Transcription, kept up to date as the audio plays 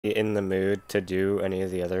in the mood to do any of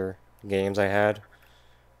the other games I had.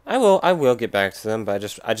 I will get back to them, but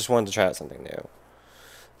I just wanted to try out something new.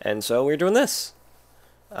 And so we're doing this.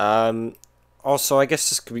 Um, Also, I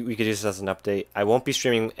guess we could use this as an update. I won't be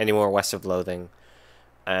streaming any more West of Loathing,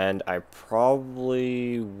 and I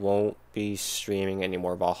probably won't be streaming any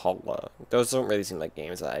more Valhalla. Those don't really seem like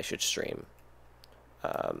games that I should stream.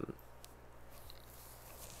 Um,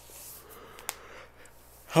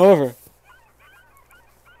 However,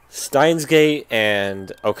 Steins Gate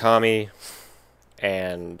and Okami,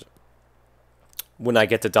 and when I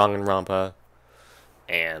get to Danganronpa,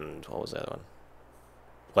 and what was the other one?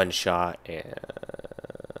 One Shot, and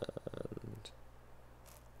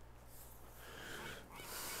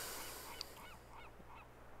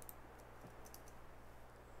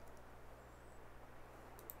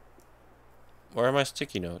where are my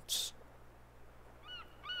sticky notes?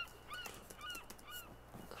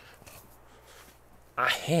 I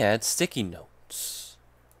had sticky notes.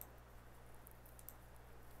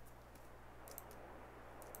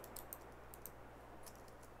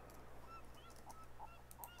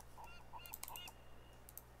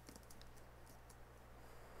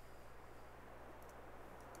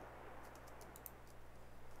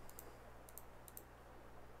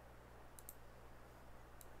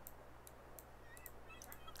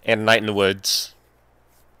 And Night in the Woods.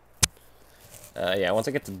 Yeah, once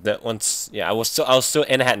I get to that, yeah, I will still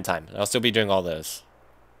in Hat in Time. I'll still be doing all those.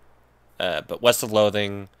 But West of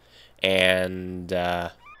Loathing, and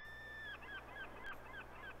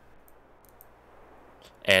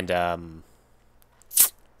and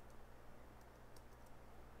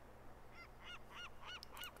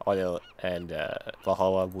audio and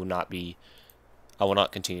Valhalla will not be. I will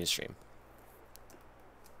not continue to stream.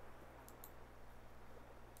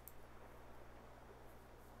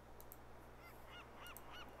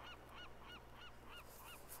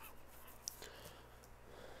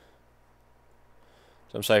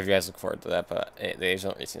 So I'm sorry if you guys look forward to that, but they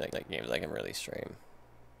don't really seem like games I can really stream.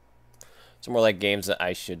 It's more like games that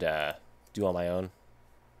I should do on my own.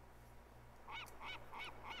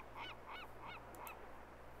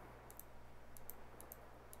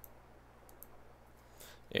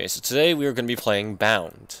 Okay, so today we are going to be playing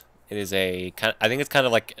Bound. It is I think it's kind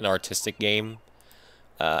of like an artistic game,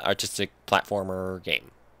 artistic platformer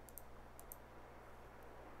game.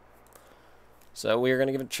 So we're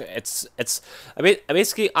gonna give it a try. I mean,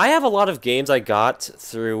 basically, I have a lot of games I got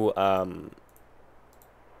through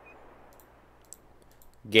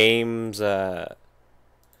games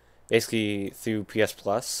basically through PS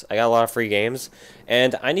Plus. I got a lot of free games,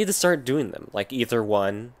 and I need to start doing them, like Ether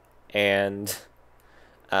One and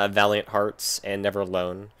Valiant Hearts and Never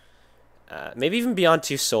Alone. Maybe even Beyond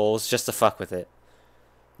Two Souls, just to fuck with it.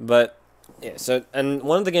 But yeah, so, and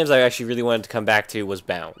one of the games I actually really wanted to come back to was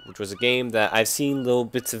Bound, which was a game that I've seen little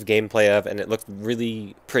bits of gameplay of, and it looked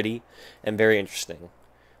really pretty and very interesting.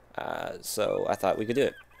 So I thought we could do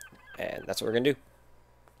it, and that's what we're gonna do.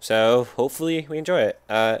 So hopefully we enjoy it.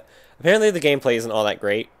 Apparently the gameplay isn't all that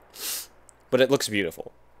great, but it looks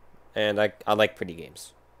beautiful, and I like pretty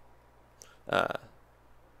games.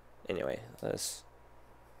 Anyway, let's.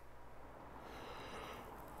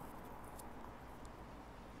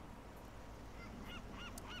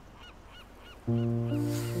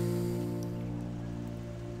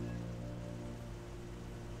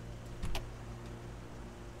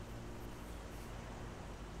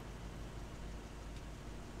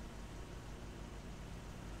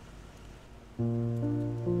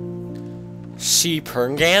 She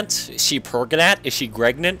Perngant? Is she Perganat? Is she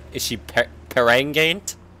Gregnant? Is she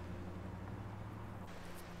Perangant?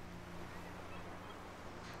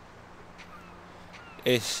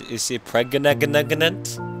 Is she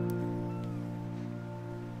pregnant?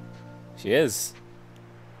 She is.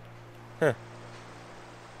 Huh.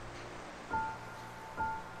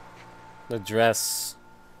 The dress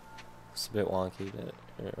is a bit wonky, but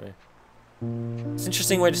anyway. It's an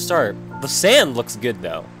interesting way to start. The sand looks good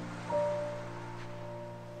though.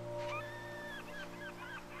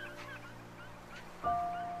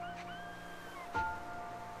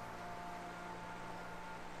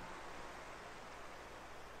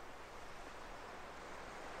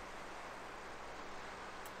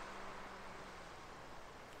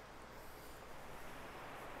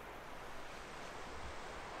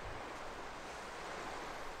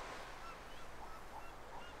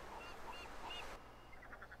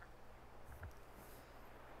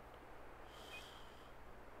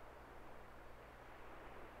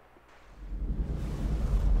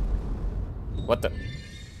 What the?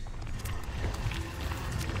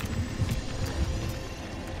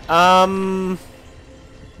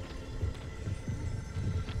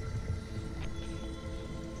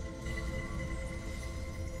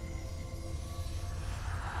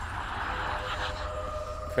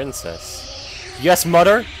 Princess. Yes,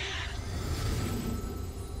 mother!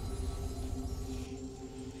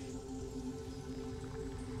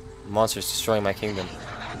 Monster's destroying my kingdom.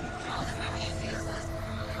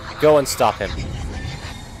 Go and stop him.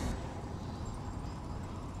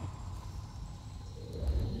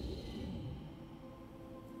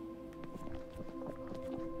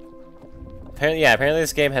 Apparently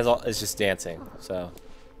this game is just dancing, so.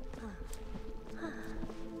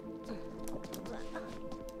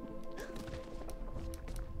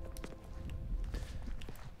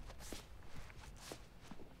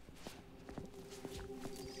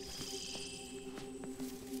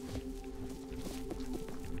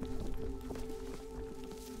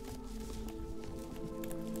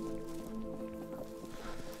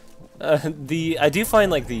 I do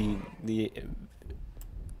find like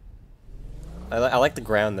I like the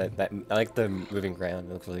ground I like the moving ground.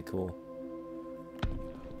 It looks really cool.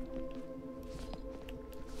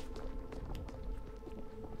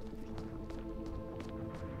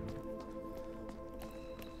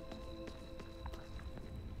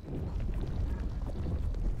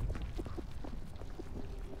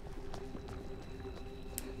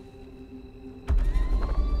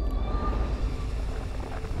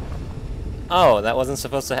 Oh, that wasn't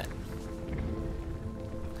supposed to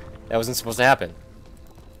that wasn't supposed to happen.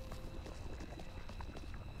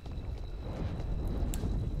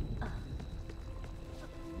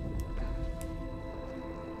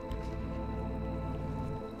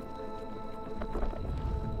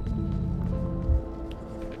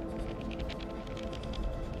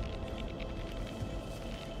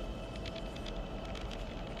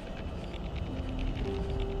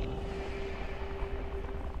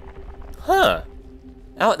 Huh.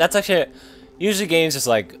 Oh, that's actually... Usually games just,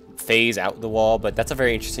 like, phase out the wall, but that's a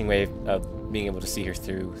very interesting way of being able to see her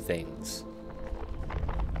through things.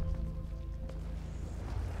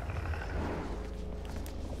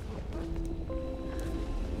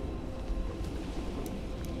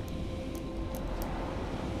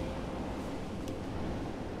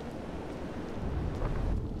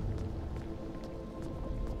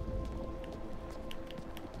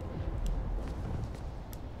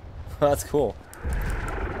 That's cool.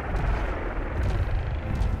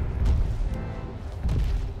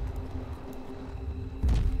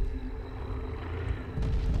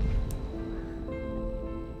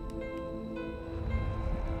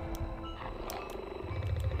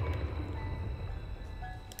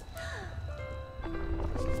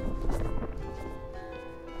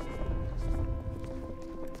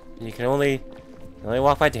 You can only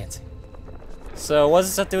walk by dancing. So what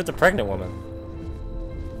does that do with the pregnant woman?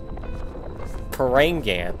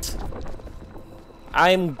 Parangant.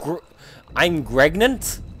 I'm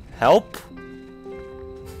pregnant? Help?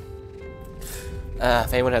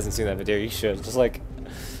 If anyone hasn't seen that video, you should. Just like,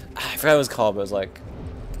 I forgot what it was called, but it was like,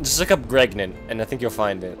 just look up pregnant, and I think you'll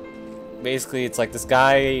find it. Basically, it's like this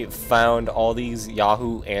guy found all these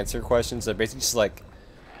Yahoo answer questions that basically just like,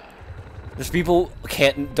 there's people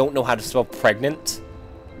don't know how to spell pregnant,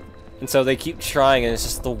 and so they keep trying, and it's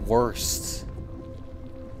just the worst.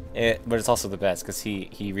 But it's also the best because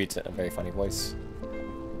he reads it in a very funny voice.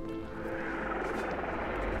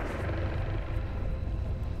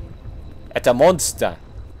 It's a monster.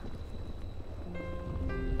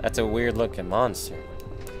 That's a weird looking monster.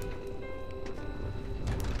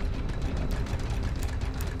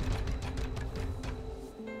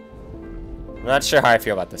 I'm not sure how I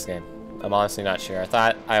feel about this game. I'm honestly not sure. I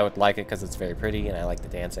thought I would like it because it's very pretty and I like the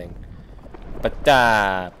dancing. But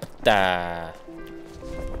I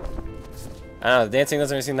don't know, the dancing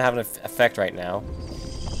doesn't really seem to have an effect right now.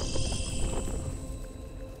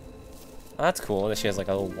 Oh, that's cool that she has like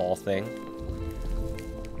a little wall thing.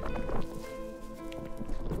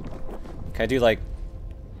 Can I do like...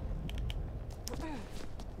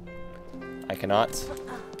 I cannot.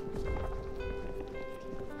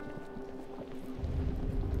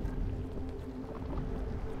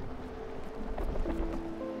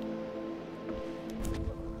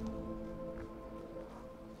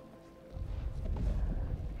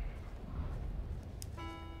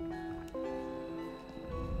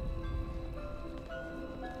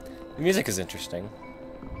 The music is interesting.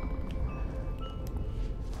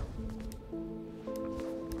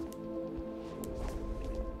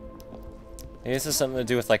 Maybe this has something to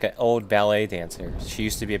do with like an old ballet dancer. She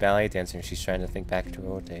used to be a ballet dancer and she's trying to think back to her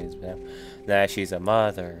old days. But now she's a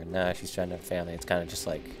mother and now she's trying to have a family. It's kind of just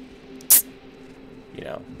like, you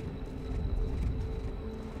know.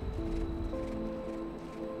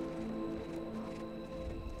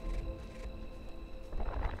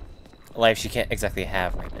 A life she can't exactly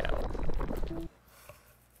have right now.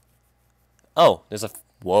 Oh, there's a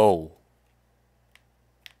Whoa.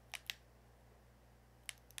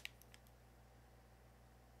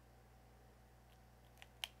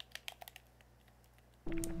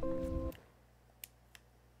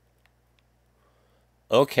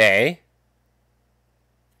 Okay.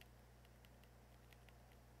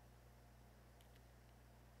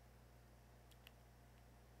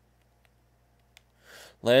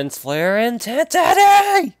 Lens flare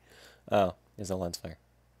intensity! Oh, there's a lens flare.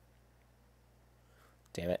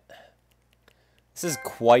 Damn it. This is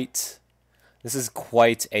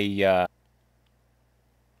quite a,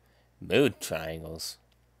 mood triangles.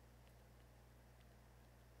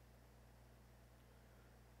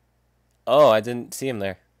 Oh, I didn't see him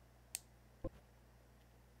there.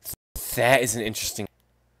 That is an interesting...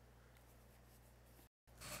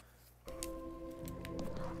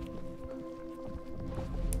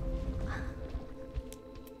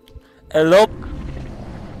 Hello?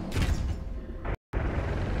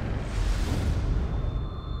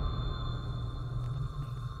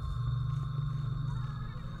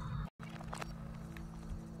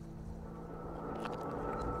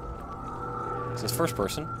 Is this first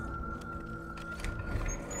person?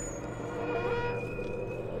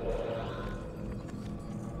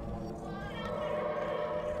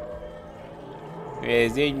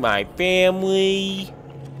 Is it my family?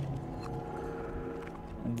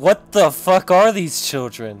 What the fuck are these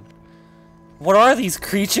children? What are these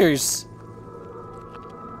creatures?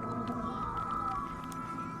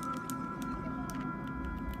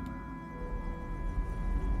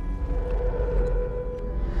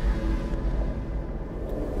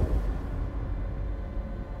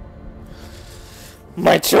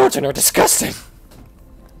 My children are disgusting.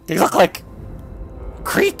 They look like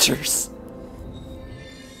creatures.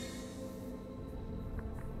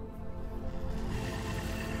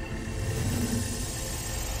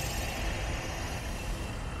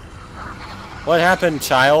 What happened,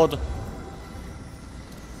 child?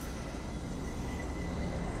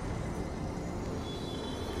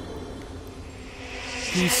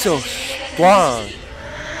 He's so strong.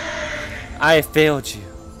 I failed you.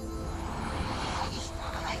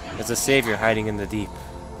 There's a savior hiding in the deep.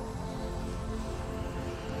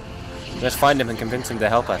 Let's find him and convince him to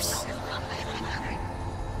help us.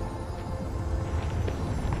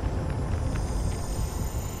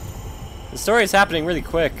 The story is happening really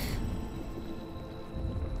quick.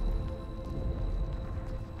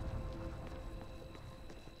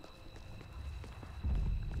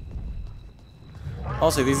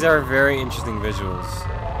 Also, these are very interesting visuals.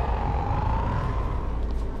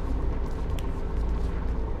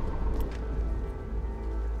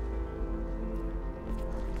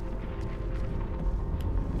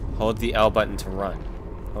 Hold the L button to run.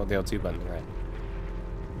 Hold the L2 button to run.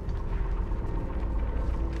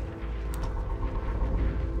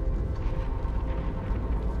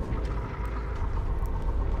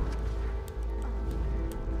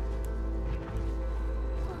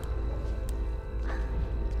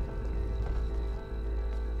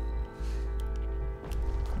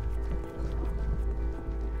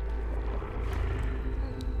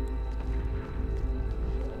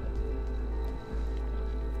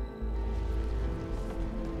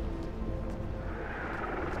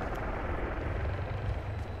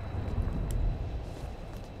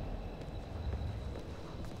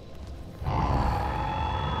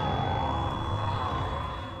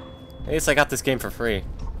 At least I got this game for free.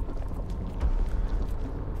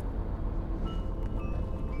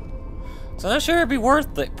 So I'm not sure it'd be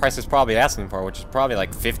worth the price it's probably asking for, which is probably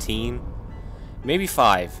like 15, maybe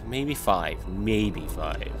 5, maybe 5, maybe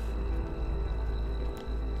 5.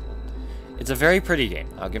 It's a very pretty game,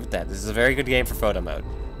 I'll give it that. This is a very good game for photo mode.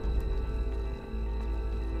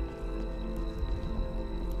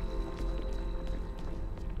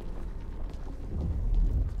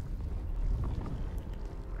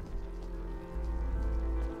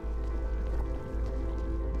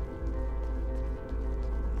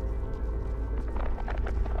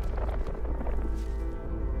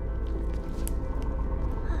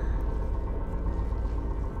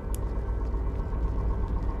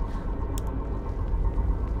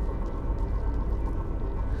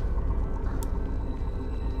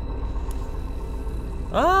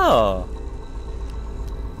 Oh!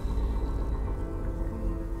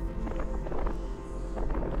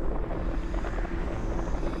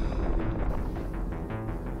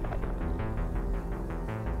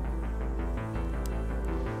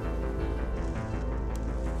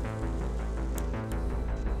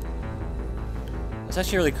 That's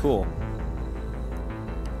actually really cool.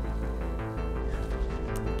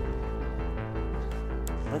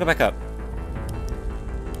 I'll go back up.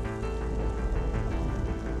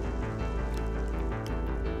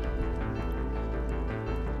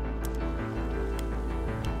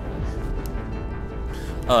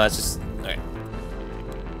 Oh, that's just... Okay.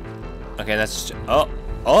 Okay, that's just... Oh!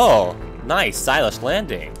 Oh! Nice! Stylish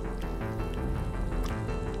landing!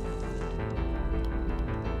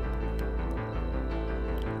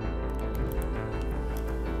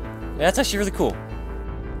 Yeah, that's actually really cool.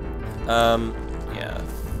 Yeah.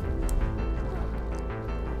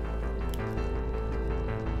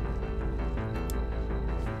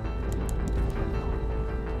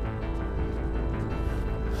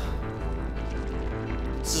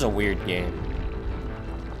 This is a weird game.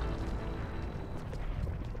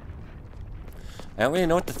 I don't really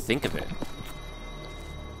know what to think of it.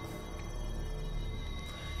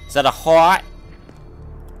 Is that a heart?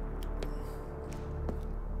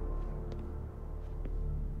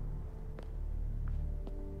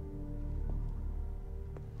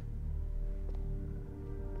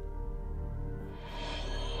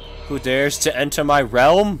 Who dares to enter my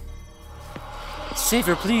realm?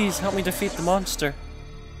 Savior, please help me defeat the monster.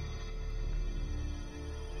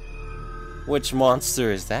 Which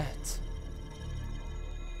monster is that?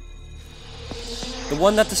 The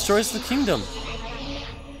one that destroys the kingdom.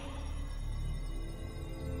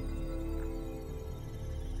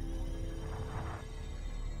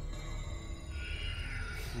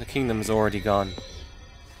 The kingdom is already gone.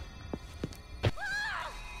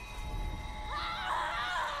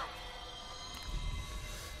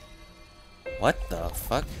 What the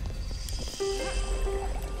fuck?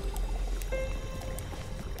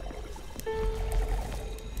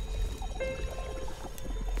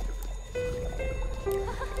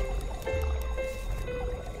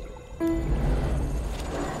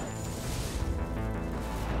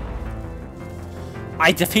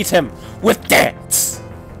 I defeat him with dance!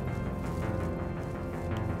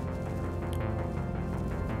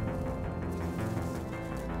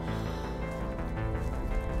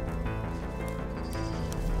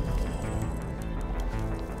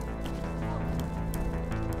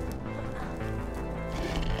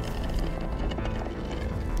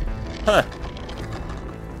 Huh.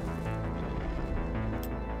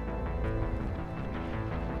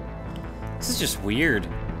 This is just weird.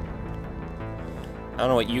 I don't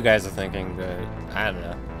know what you guys are thinking, but I don't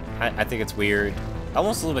know. I think it's weird.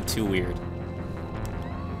 Almost a little bit too weird.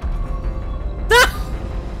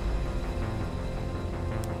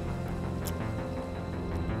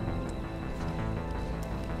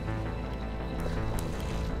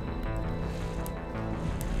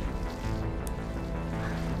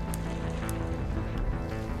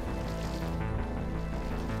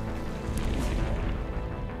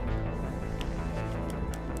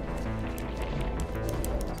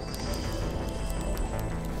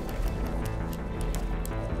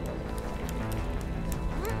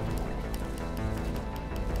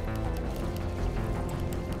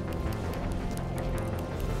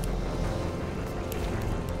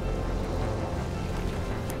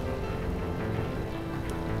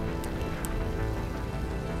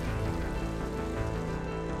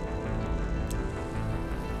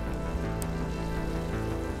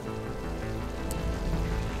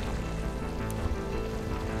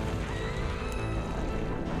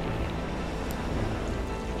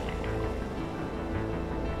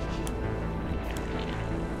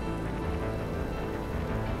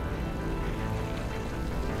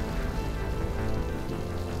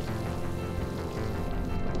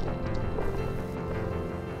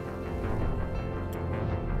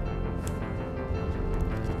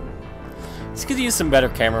 This could use some better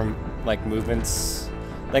camera like movements.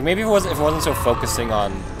 Like maybe if it wasn't so focusing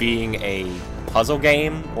on being a puzzle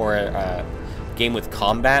game or a game with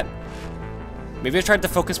combat. Maybe I tried to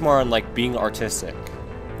focus more on like being artistic.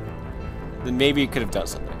 Then maybe it could have done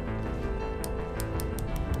something.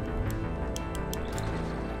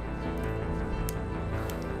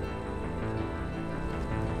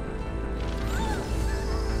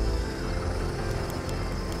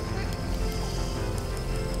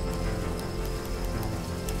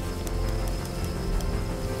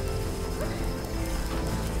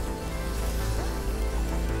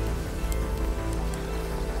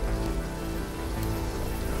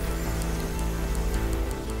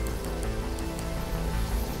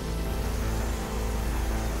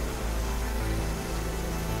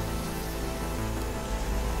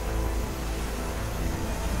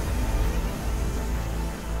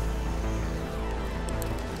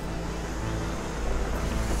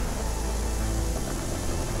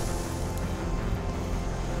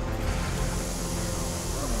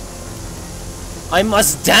 I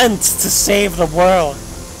must dance to save the world.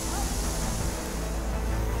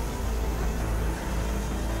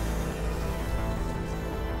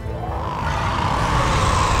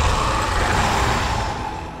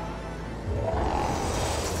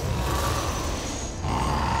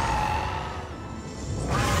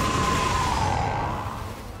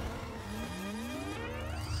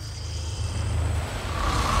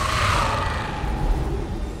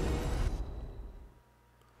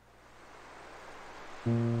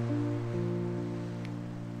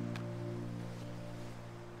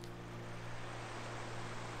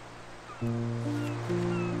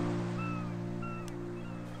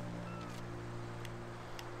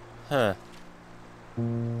 What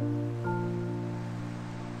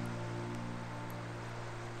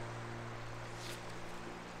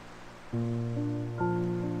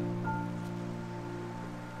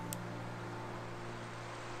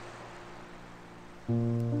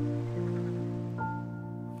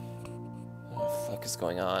the fuck is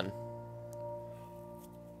going on?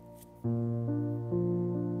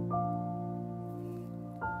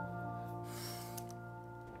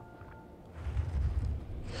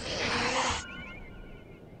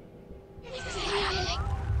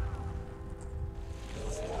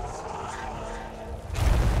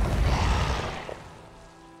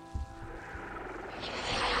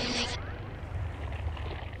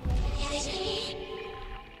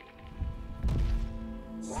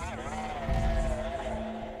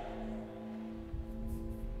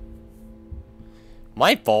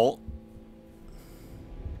 My fault.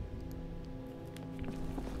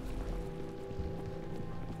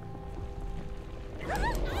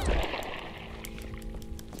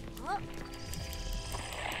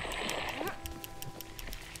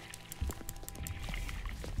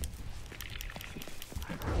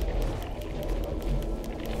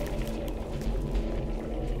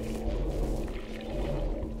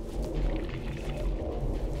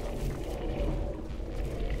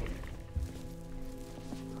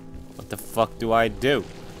 What the fuck do I do?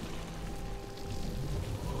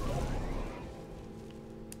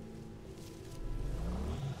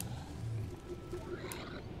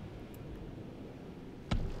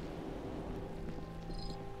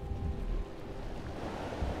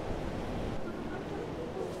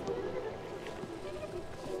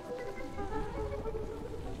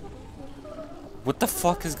 What the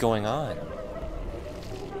fuck is going on?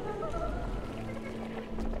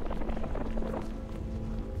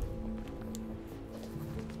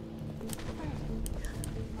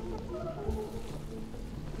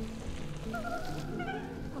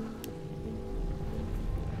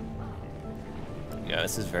 Yeah,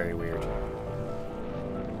 this is very weird.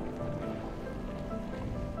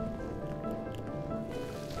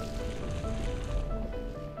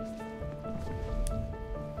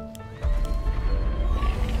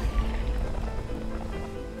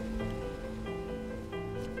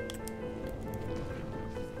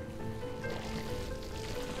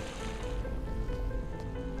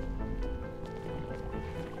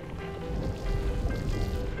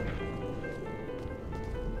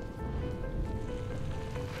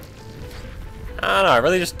 I don't know, I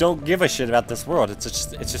really just don't give a shit about this world. It's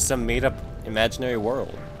just some made-up imaginary world.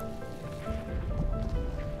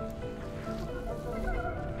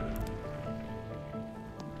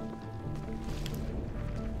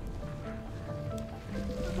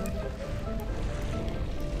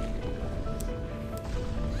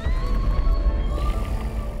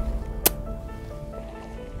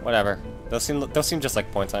 Whatever. Those seem just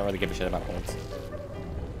like points. I don't really give a shit about points.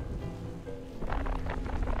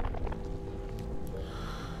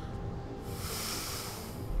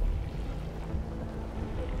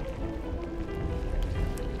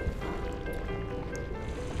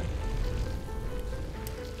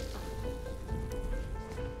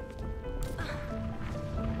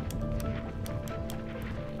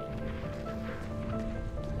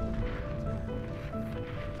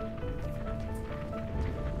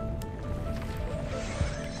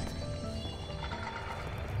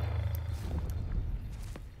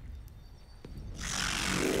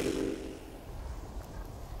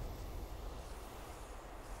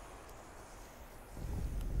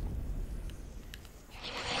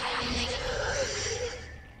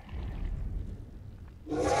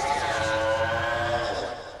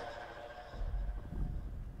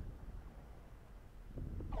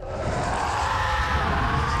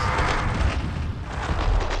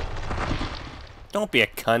 Don't be a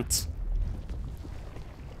cunt.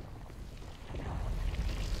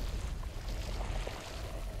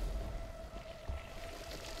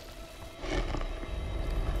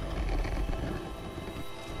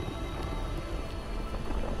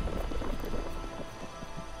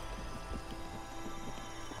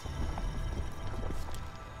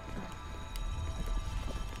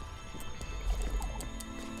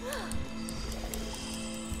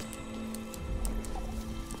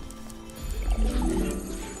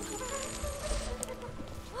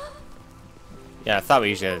 Yeah, I thought we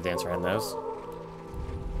usually had a dance around those.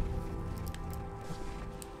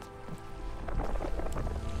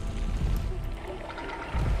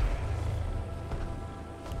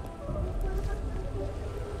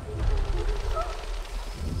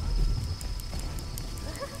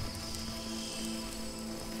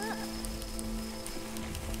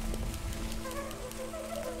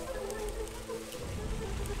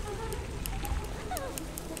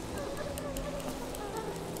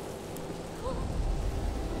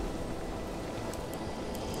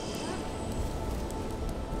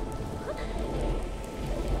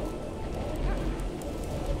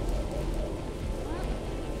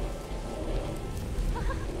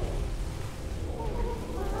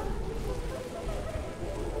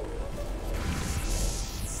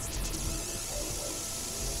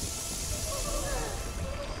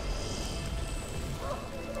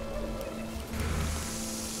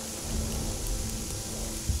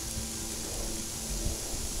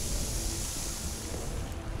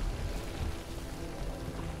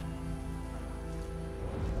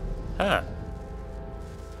 Huh.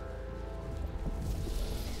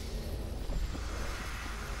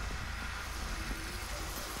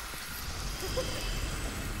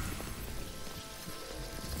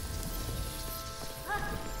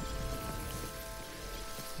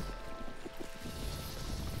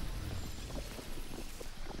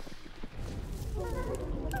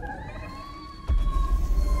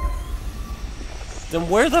 Then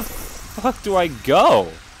where the fuck do I go?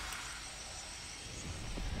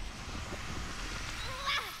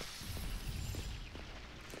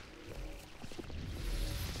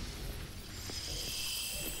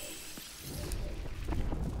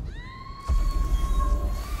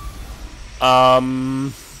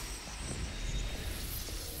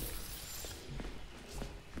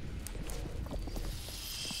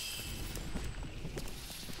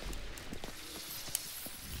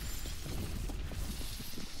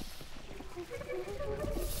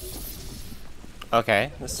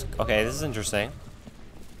 Okay, this is interesting.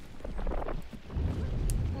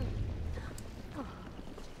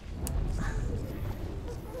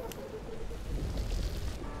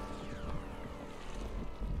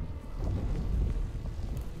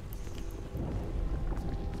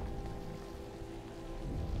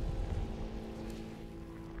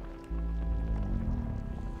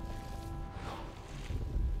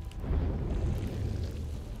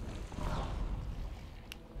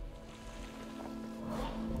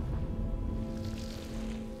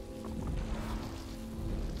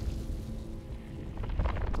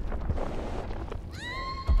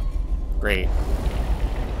 Great.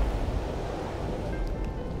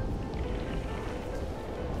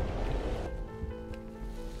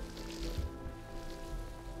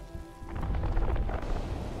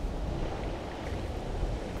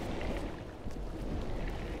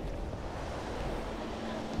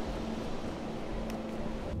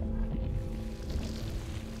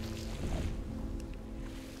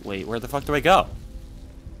 Wait, where the fuck do I go?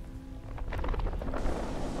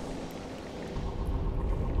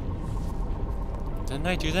 Didn't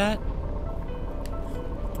I do that?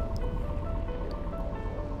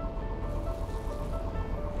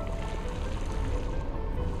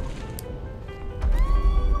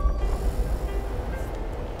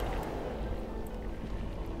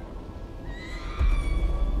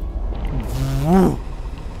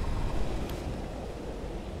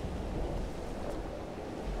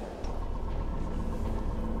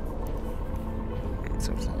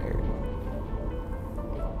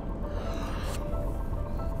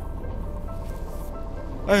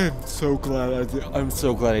 I'm so tired. I'm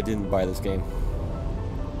so glad I didn't buy this game.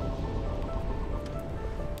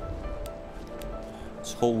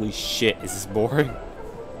 Holy shit, is this boring?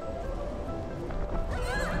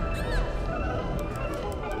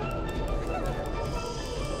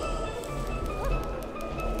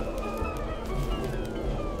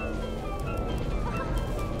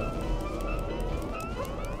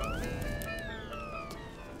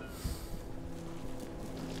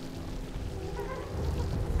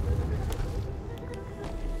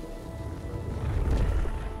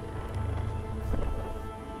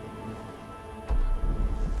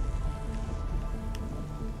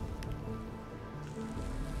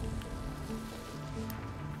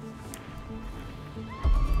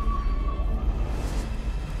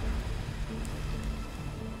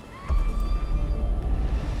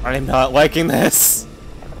 I'm not liking this.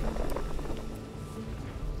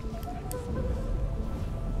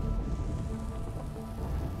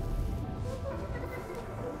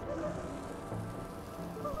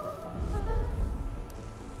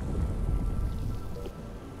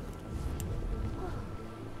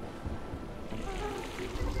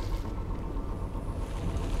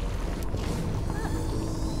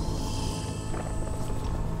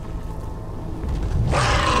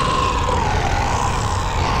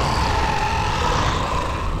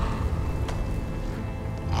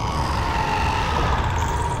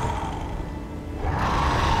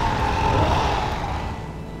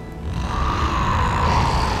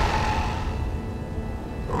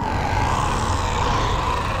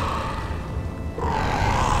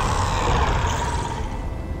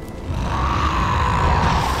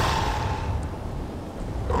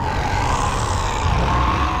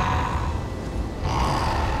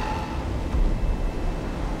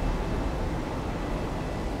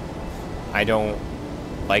 I don't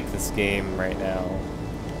like this game right now.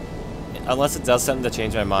 Unless it does something to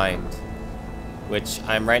change my mind. Which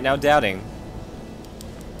I'm right now doubting.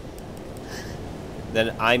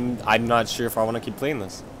 Then I'm not sure if I want to keep playing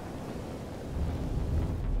this.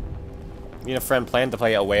 Me and a friend planned to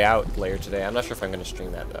play A Way Out later today. I'm not sure if I'm going to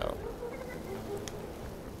stream that though.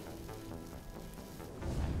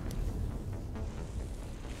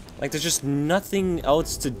 Like, there's just nothing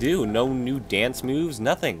else to do. No new dance moves,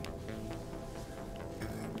 nothing.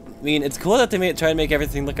 I mean, it's cool that they try to make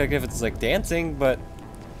everything look like if it's like dancing, but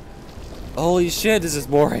holy shit, this is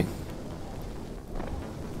boring.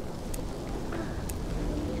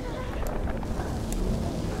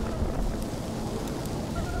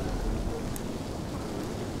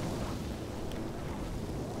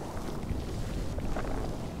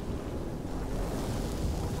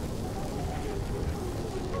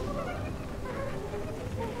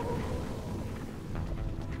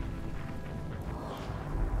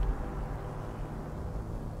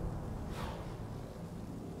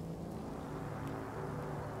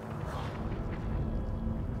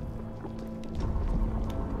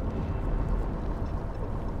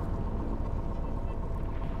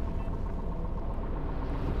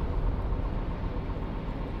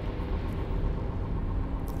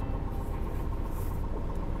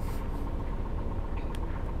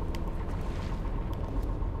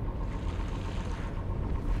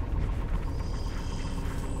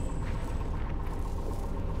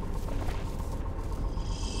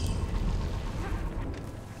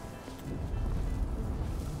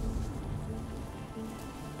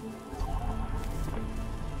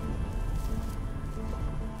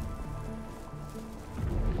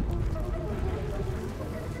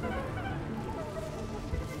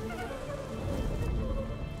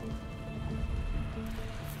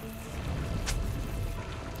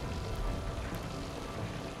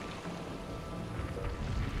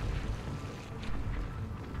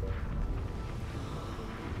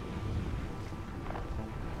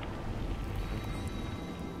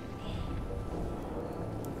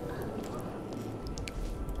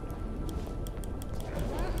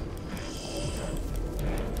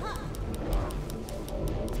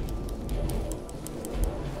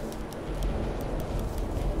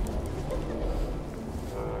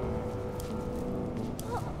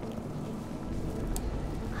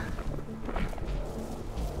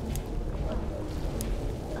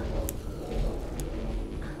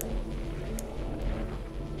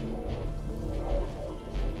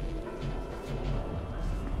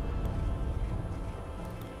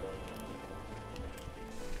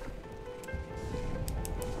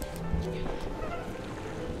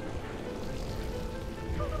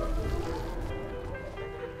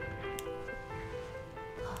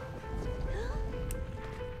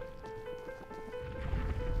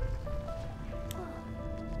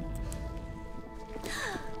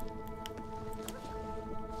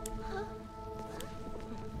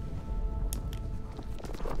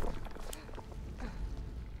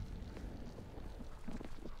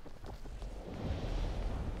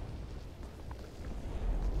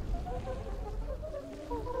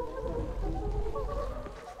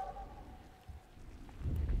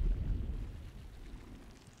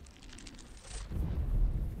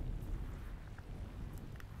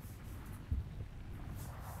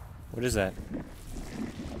 What is that?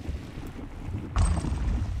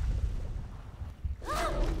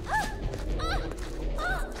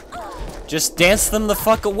 Just dance them the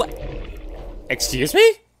fuck away. Excuse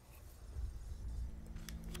me?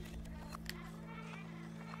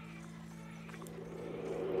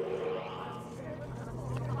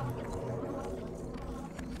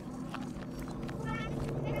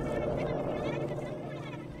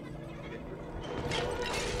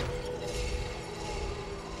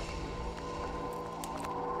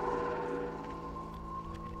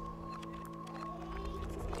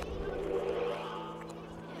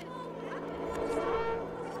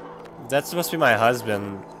 That's supposed to be my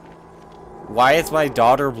husband. Why is my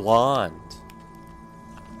daughter blonde?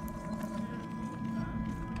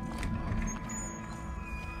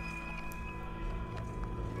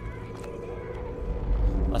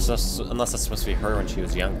 Unless that's supposed to be her when she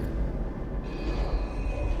was younger.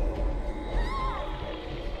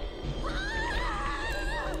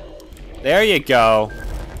 There you go.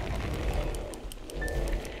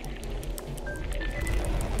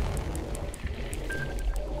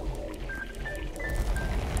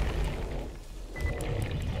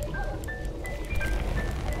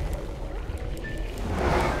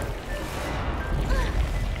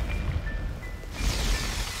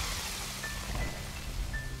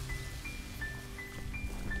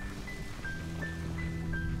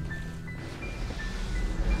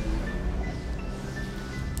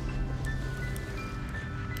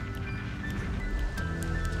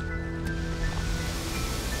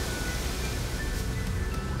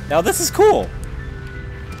 Now this is cool.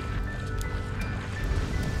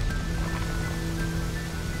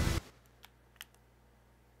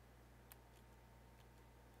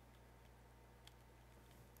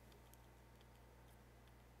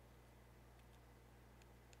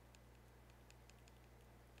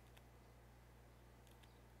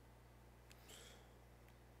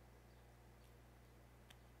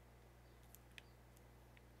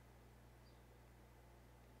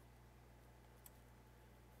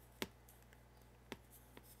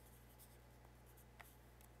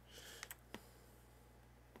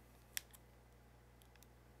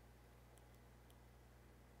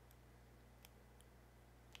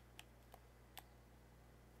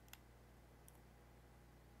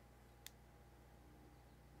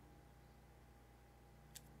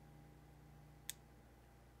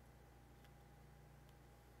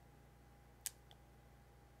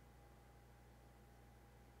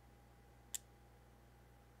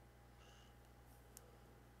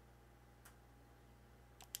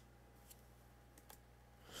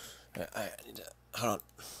 I need to... Hold on.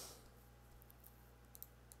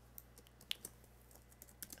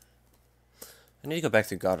 I need to go back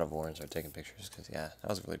to God of War and start taking pictures, because, yeah, that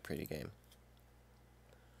was a really pretty game.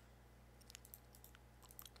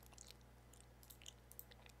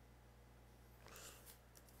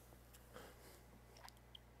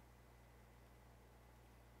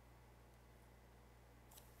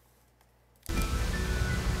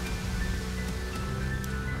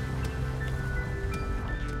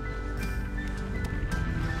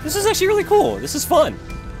 This is actually really cool. This is fun.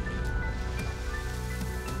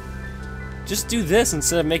 Just do this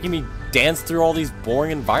instead of making me dance through all these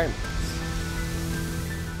boring environments.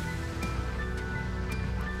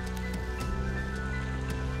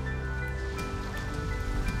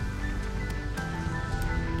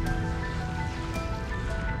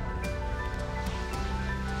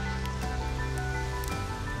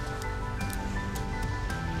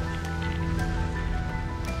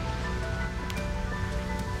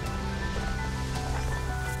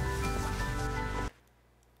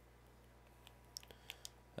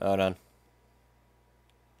 Hold on.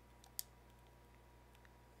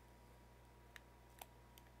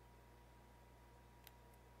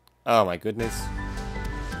 Oh my goodness.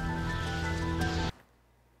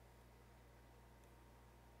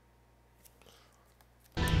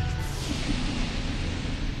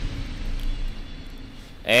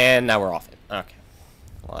 And now we're off it. Okay.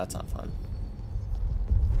 Well, that's not fun.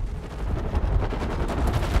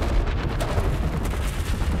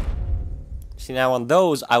 See, now on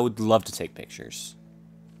those, I would love to take pictures.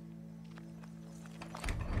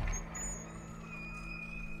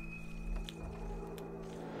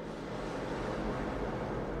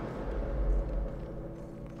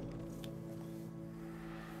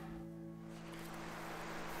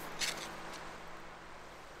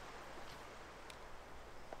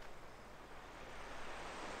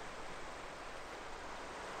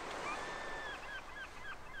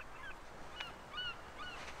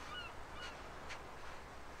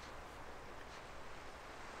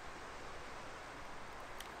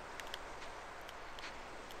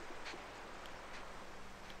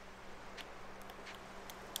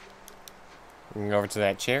 We can go over to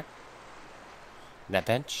that chair. That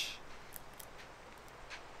bench.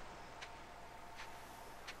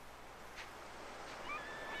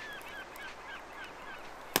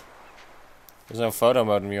 There's no photo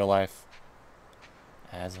mode in real life.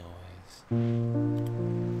 As always.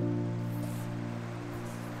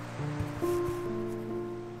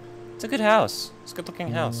 It's a good house. It's a good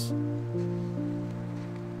looking house.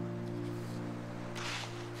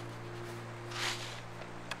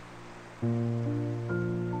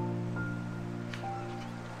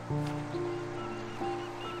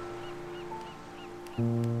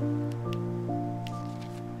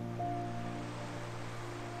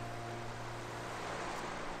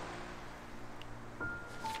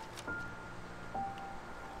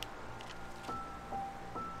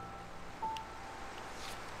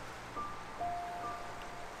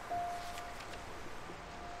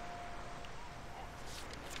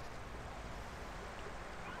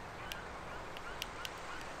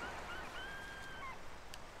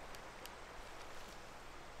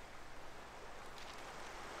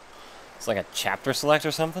 It's like a chapter select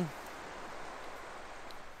or something?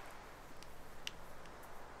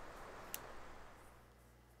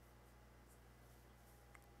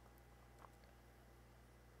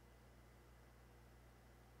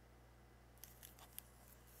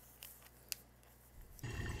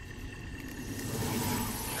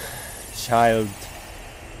 Child,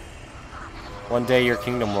 one day your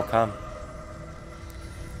kingdom will come.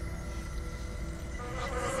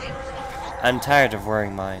 I'm tired of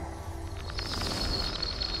wearing mine.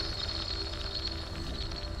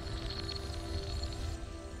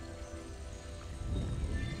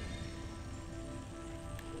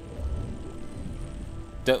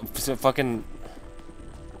 So fucking...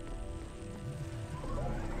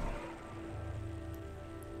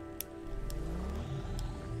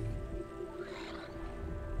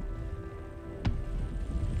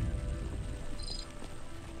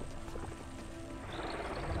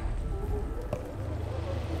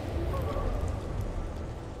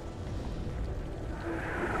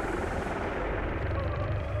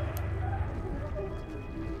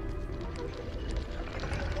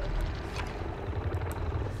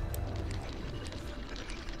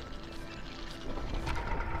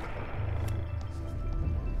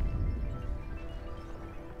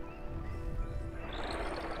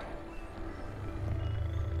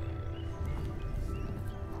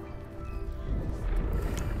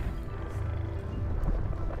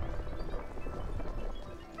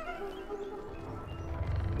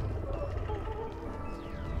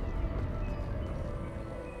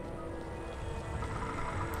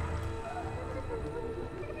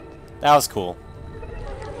 That was cool.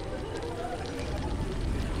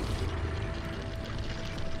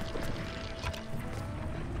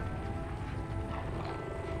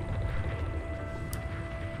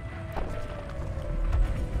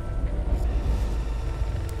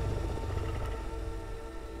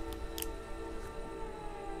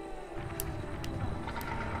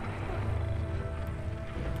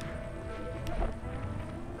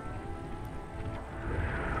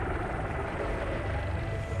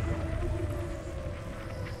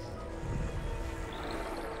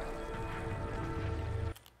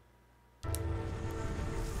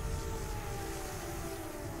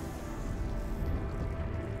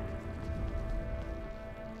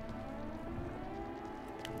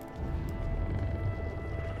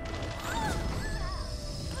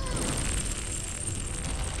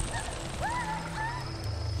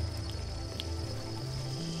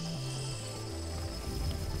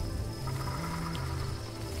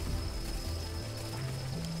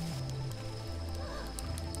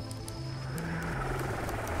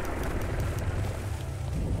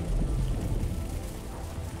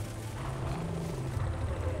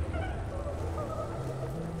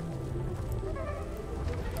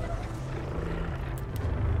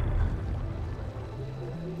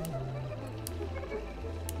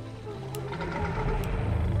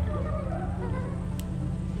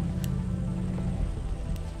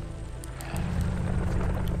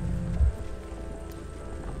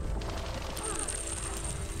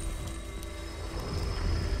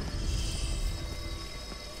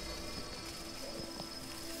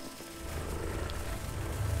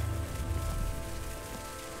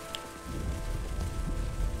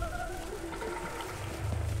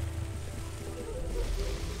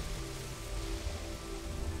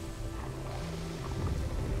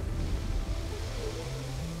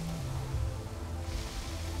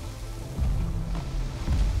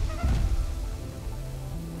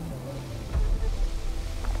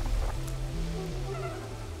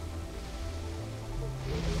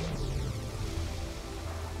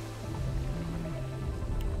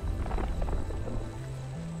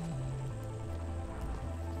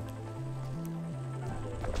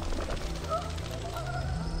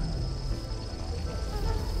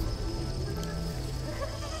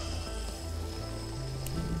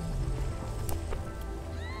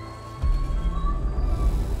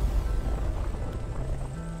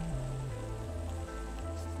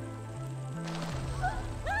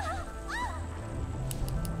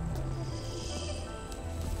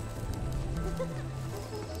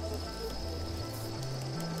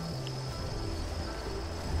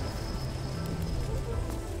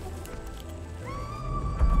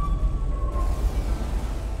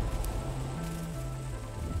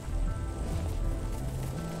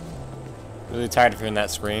 Really tired of hearing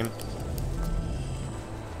that scream.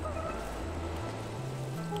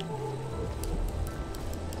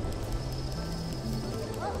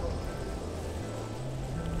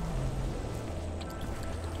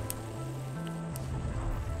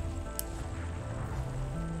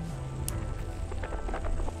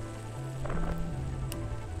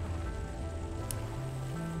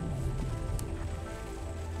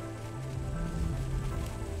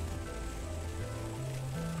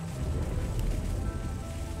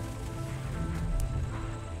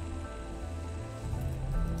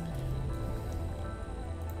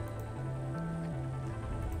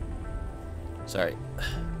 Sorry.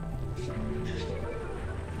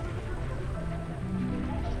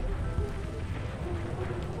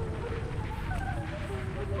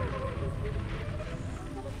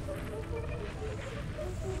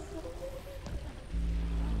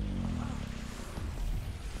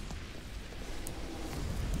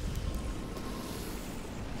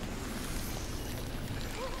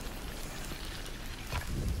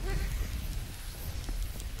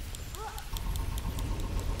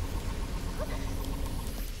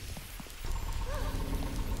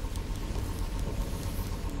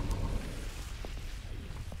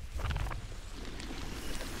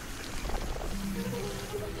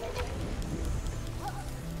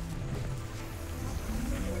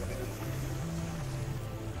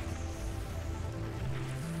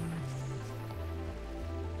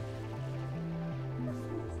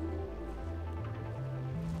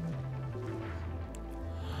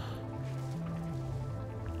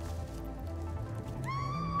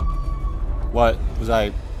 What was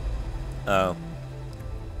I? Oh.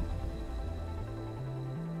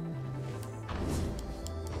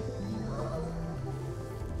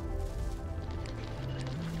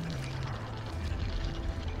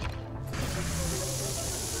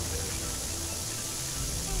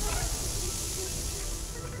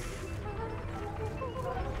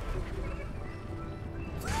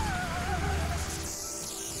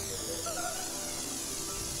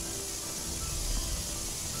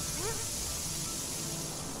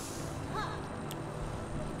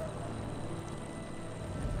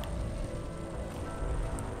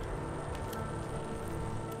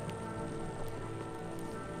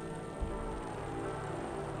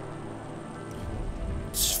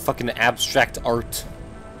 fucking abstract art.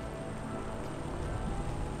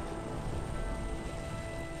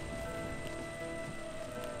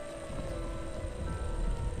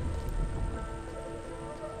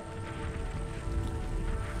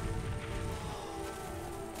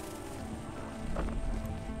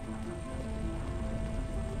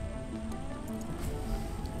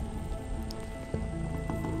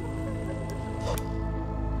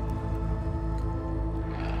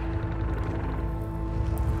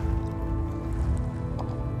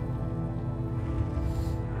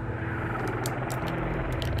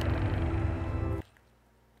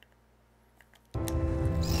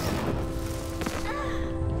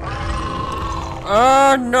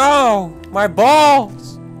 Oh no! My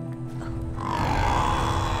balls!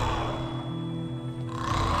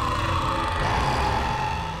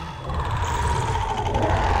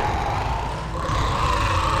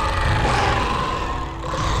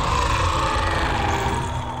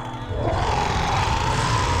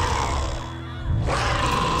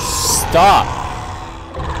 Stop!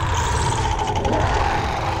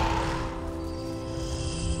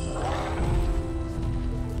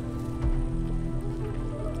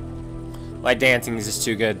 My dancing is just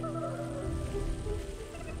too good.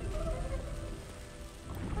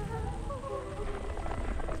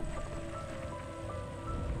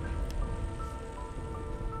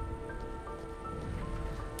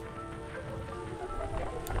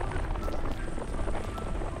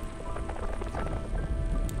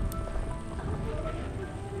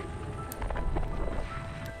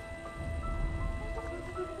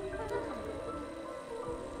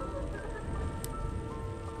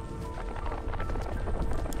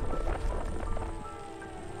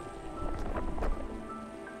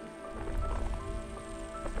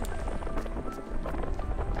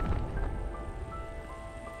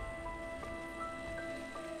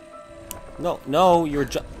 No, no, you're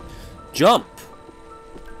jump.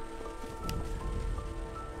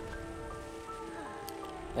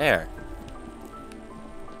 There.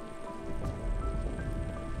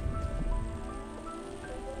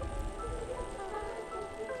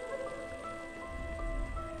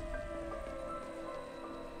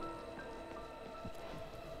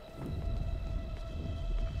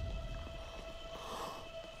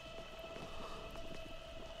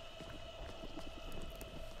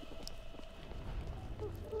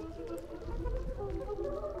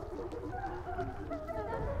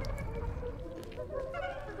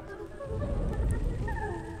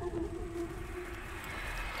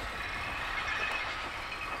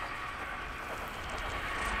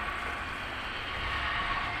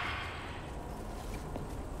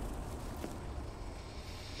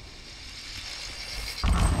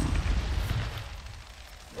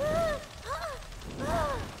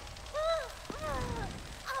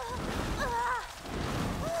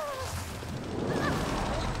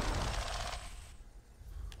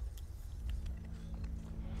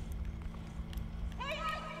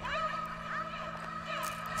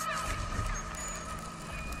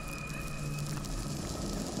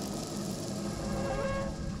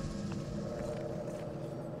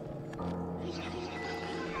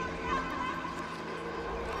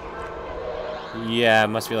 Yeah, it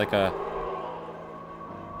must be like a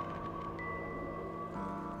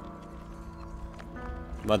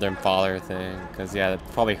mother and father thing. Because, yeah,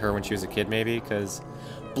 probably her when she was a kid, maybe. Because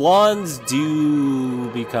blondes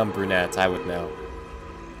do become brunettes, I would know.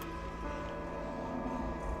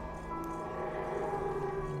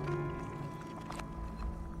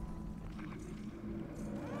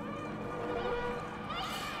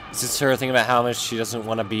 Is this her thing about how much she doesn't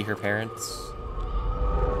want to be her parents?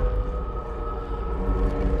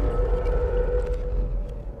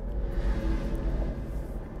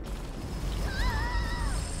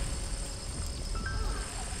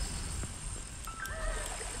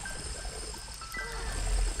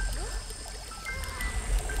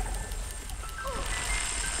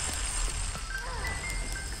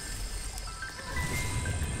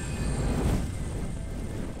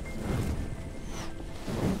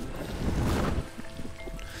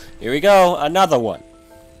 Here we go, another one.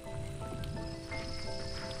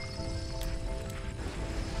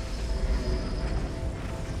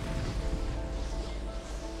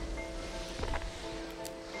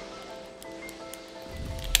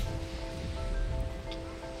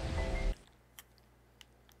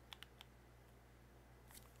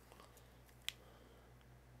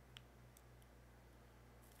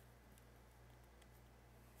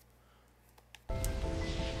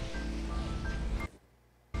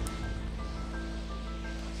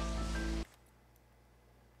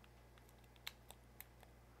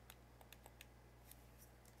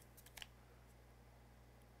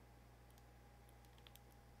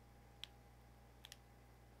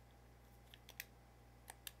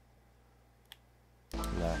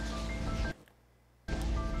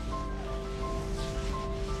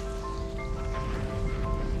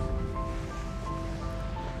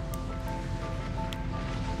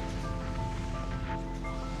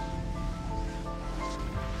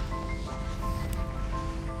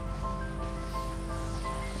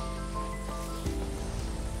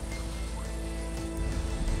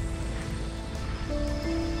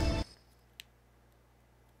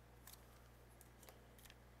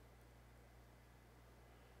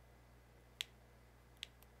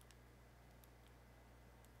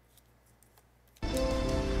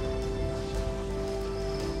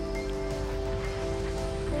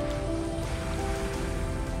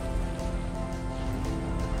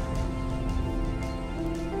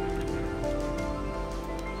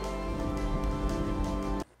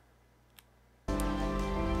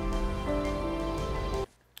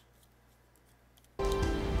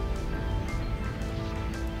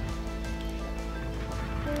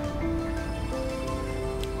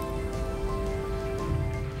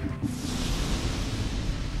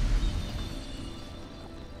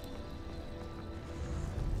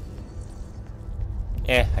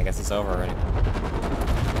 I guess it's over already.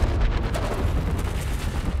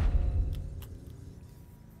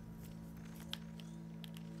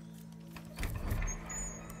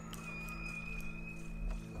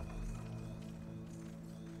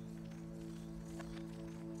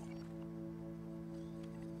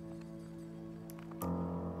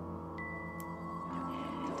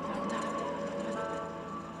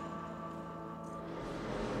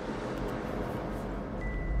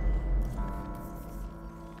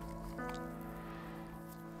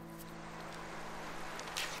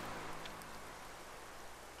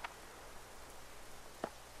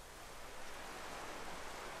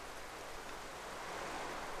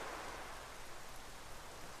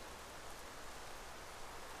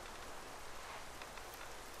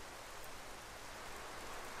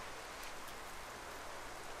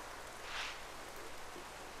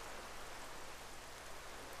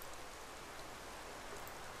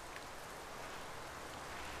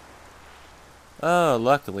 Oh,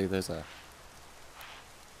 luckily there's a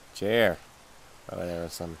chair. Oh, there are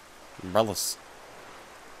some umbrellas.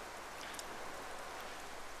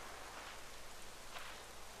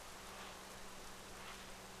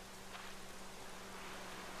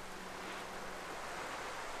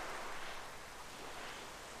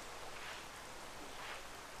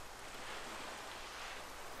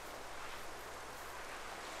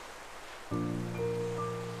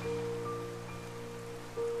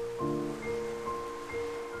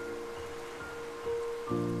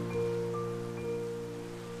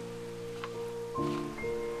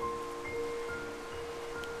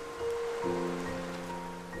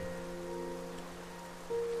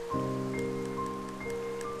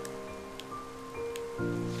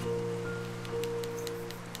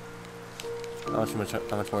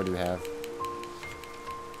 How much more do we have?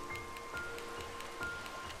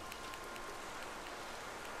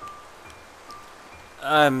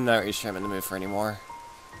 I'm not really sure I'm in the mood for any more.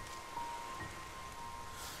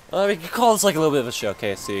 We could call this like a little bit of a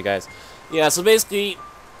showcase to you guys. Yeah, so basically,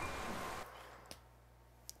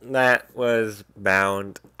 that was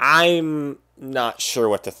Bound. I'm not sure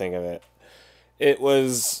what to think of it. It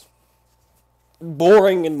was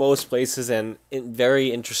boring in most places and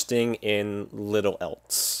very interesting in little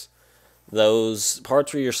else. Those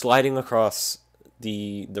parts where you're sliding across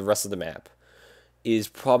the rest of the map is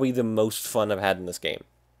probably the most fun I've had in this game.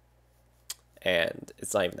 And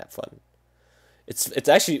it's not even that fun. It's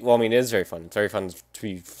actually, well, I mean, it is very fun. It's very fun to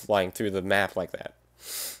be flying through the map like that.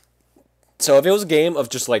 So if it was a game of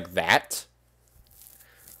just like that,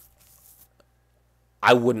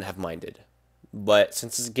 I wouldn't have minded. But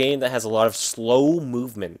since it's a game that has a lot of slow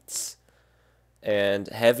movements and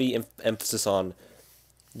heavy emphasis on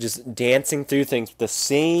just dancing through things with the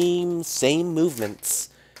same movements,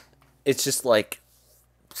 it's just like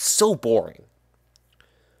so boring.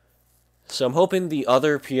 So I'm hoping the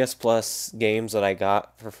other PS Plus games that I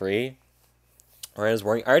got for free are as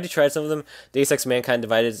boring. I already tried some of them. Deus Ex Mankind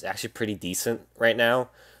Divided is actually pretty decent right now.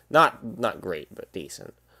 Not great, but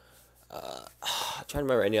decent. I'm trying to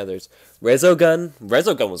remember any others.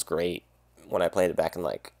 Resogun was great when I played it back in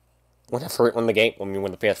like when the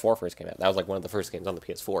PS4 first came out. That was like one of the first games on the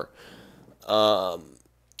PS4.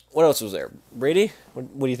 What else was there? Brady,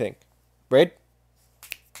 what do you think? Braid,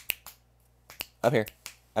 up here.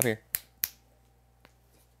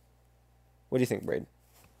 What do you think, Braid?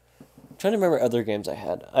 I'm trying to remember other games I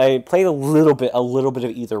had. I played a little bit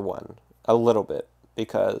of either one,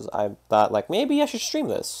 because I thought like maybe I should stream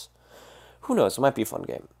this. Who knows? It might be a fun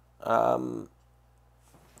game. And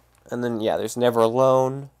then yeah, there's Never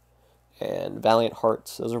Alone and Valiant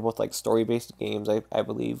Hearts. Those are both like story-based games, I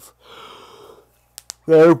believe.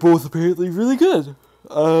 They're both apparently really good.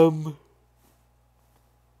 I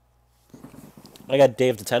got Day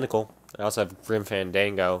of the Tentacle. I also have Grim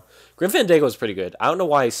Fandango. Grim Fandango was pretty good. I don't know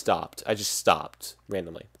why I stopped. I just stopped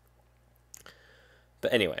randomly.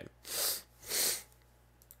 But anyway.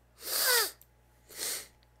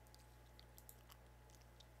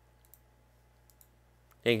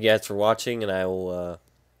 Thank you guys for watching, and I will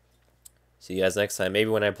see you guys next time. Maybe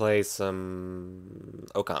when I play some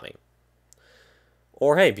Okami.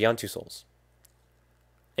 Or hey, Beyond Two Souls.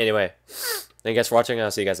 Anyway, thank you guys for watching, and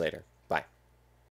I'll see you guys later.